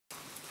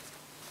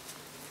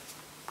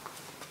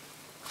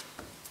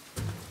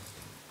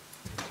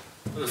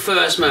The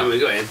first moment we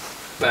got in,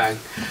 bang,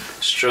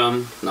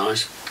 strum,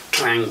 nice,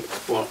 clang,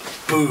 what,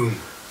 boom,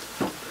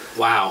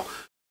 wow.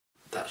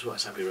 That's why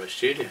it's Abbey Road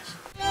Studios.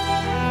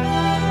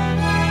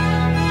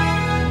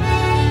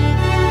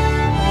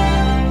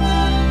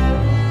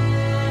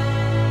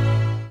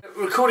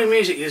 Recording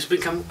music has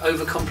become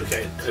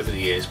overcomplicated over the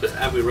years, but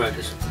Abbey Road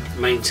has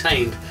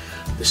maintained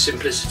the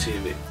simplicity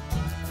of it.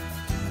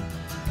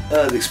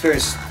 The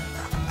experience at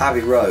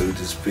Abbey Road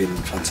has been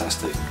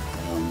fantastic.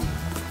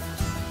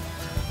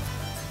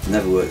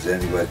 Never worked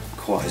anywhere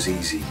quite as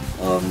easy.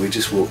 We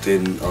just walked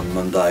in on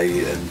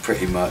Monday and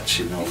pretty much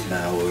in half an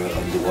hour we're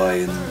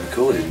underway and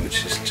recording,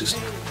 which is just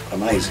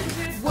amazing.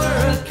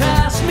 World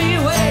cast me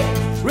away,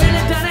 really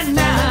done it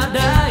now,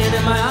 dying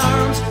in my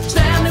arms,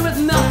 standing with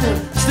nothing,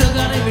 still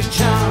got English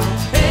charm.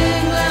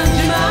 England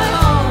in my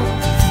home,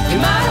 in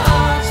my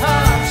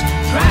heart's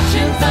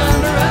crashing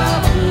thunder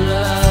of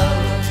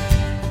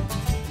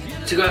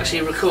love. To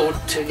actually record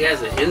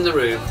together in the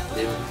room,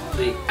 in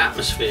the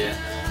atmosphere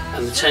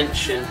and the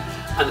tension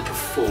and the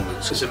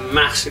performance, it's a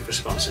massive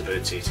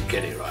responsibility to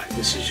get it right.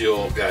 This is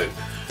your go,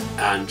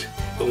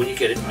 but when you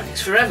get it right,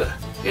 it's forever.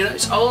 You know,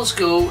 it's old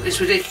school, it's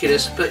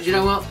ridiculous, but you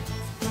know what?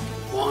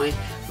 Why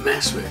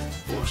mess with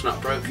what's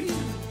not broken?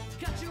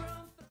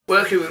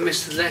 Working with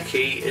Mr.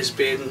 Leckie has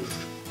been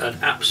an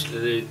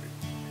absolute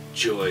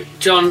joy.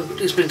 John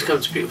has been to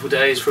come to Beautiful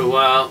Days for a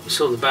while,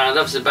 saw the band,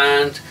 loves the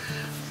band.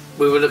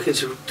 We were looking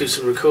to do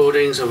some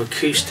recordings of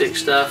acoustic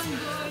stuff,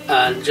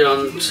 and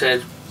John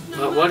said,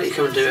 well, why don't you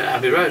come and do it at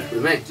Abbey Road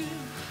with me?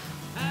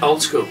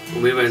 Old school.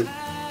 And we went,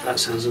 that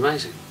sounds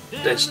amazing.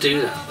 Let's do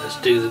that.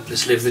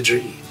 Let's live the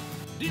dream.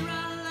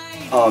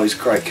 Oh, he's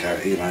a great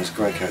character, you know, he's a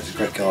great character, he's a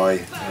great guy.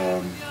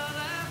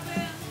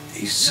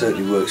 He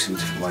certainly works in a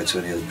different way to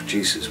any other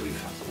producers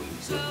we've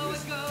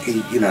had.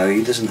 He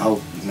doesn't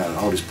hold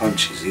his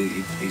punches.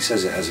 He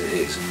says it as it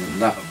is,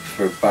 and that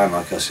for a band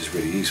like us is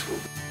really useful.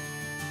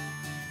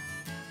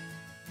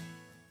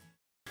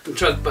 And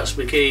Drug Bust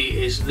McGee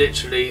is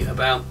literally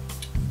about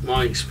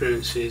my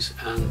experiences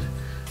and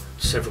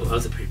several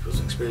other people's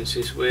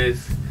experiences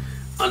with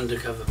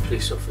undercover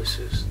police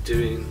officers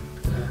doing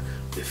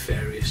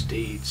nefarious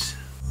deeds.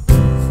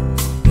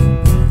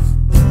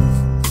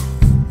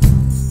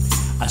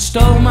 I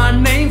stole my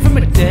name from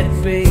a dead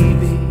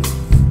baby.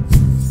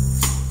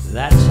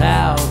 That's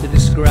how they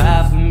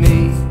describe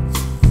me.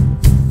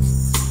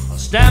 I'll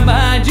stand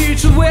behind you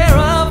till we're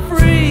all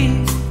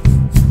free,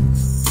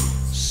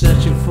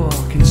 searching for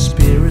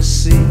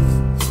conspiracy.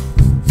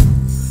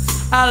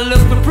 I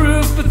look for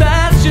proof, but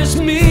that's just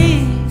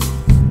me.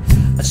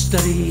 I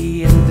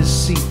study and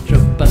deceit,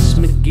 Drug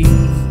Bust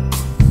McGee.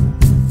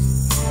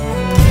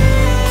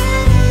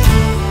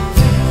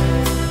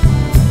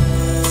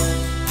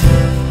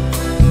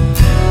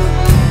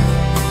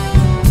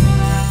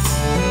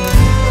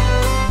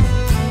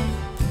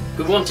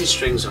 We wanted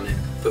strings on it,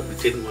 but we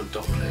didn't want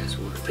dot players.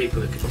 We wanted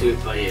people that could do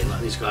it by ear, like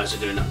these guys are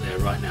doing up there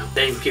right now.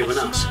 They've given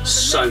us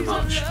so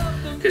much,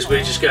 because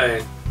we're just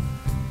going,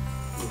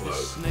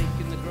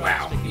 whoa,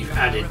 wow, you've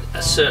added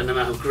a certain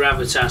amount of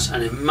gravitas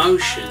and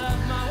emotion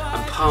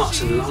and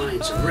parts and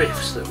lines and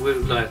riffs that we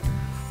would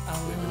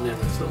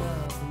never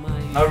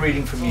thought. No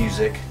reading for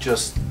music,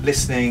 just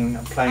listening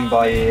and playing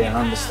by ear and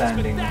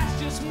understanding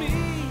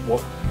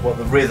what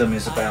the rhythm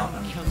is about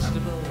and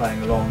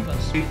playing along.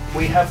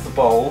 We have the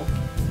bowl.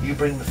 You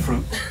bring the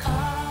fruit,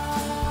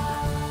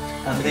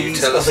 and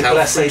these are the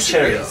glacé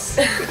cherries.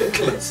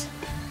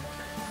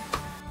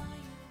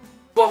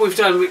 What we've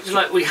done,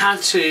 we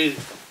had to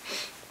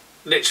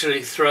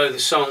literally throw the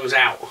songs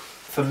out.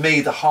 For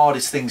me, the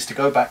hardest thing is to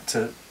go back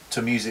to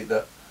music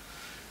that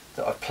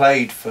I've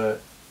played for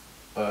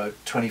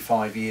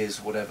 25 years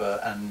or whatever,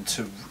 and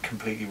to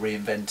completely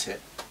reinvent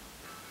it.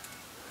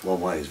 One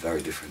Way is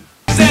very different.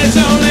 There's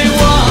only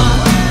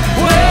one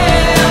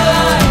way of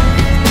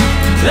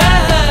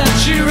life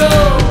that you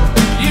roll,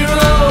 you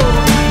roll,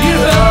 you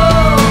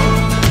roll.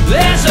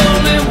 There's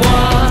only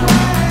one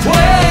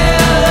way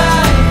of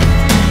life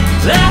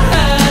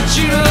that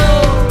you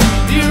roll,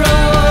 you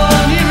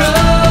roll, you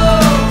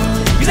roll.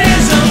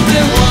 There's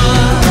only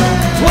one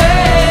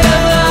way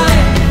of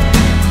life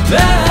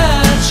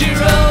that you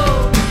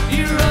roll,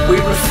 you roll. We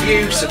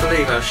refuse to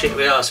believe how shit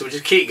we are, so we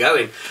just keep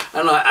going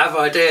and have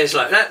ideas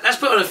like let's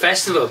put on a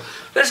festival.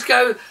 Let's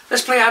go.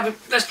 Let's play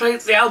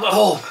the Albert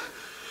Hall.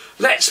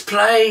 Let's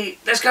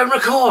go and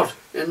record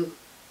in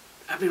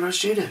Abbey Road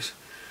Studios,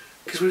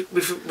 because we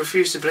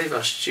refuse to believe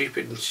how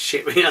stupid and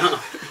shit we are,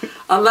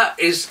 and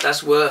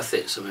that's worth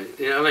it. Something,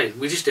 you know what I mean?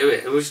 We just do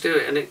it,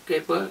 and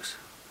it works.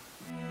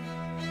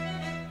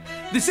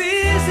 This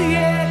is the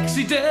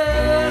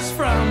exodus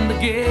from the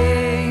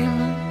game.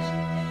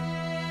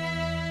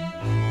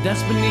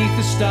 Dust beneath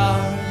the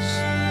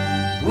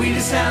stars. We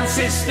the sound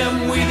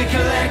system, we the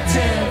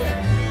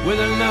collective, with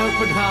an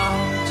open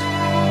heart.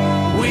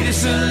 We the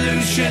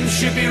solution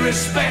should be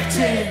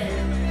respected.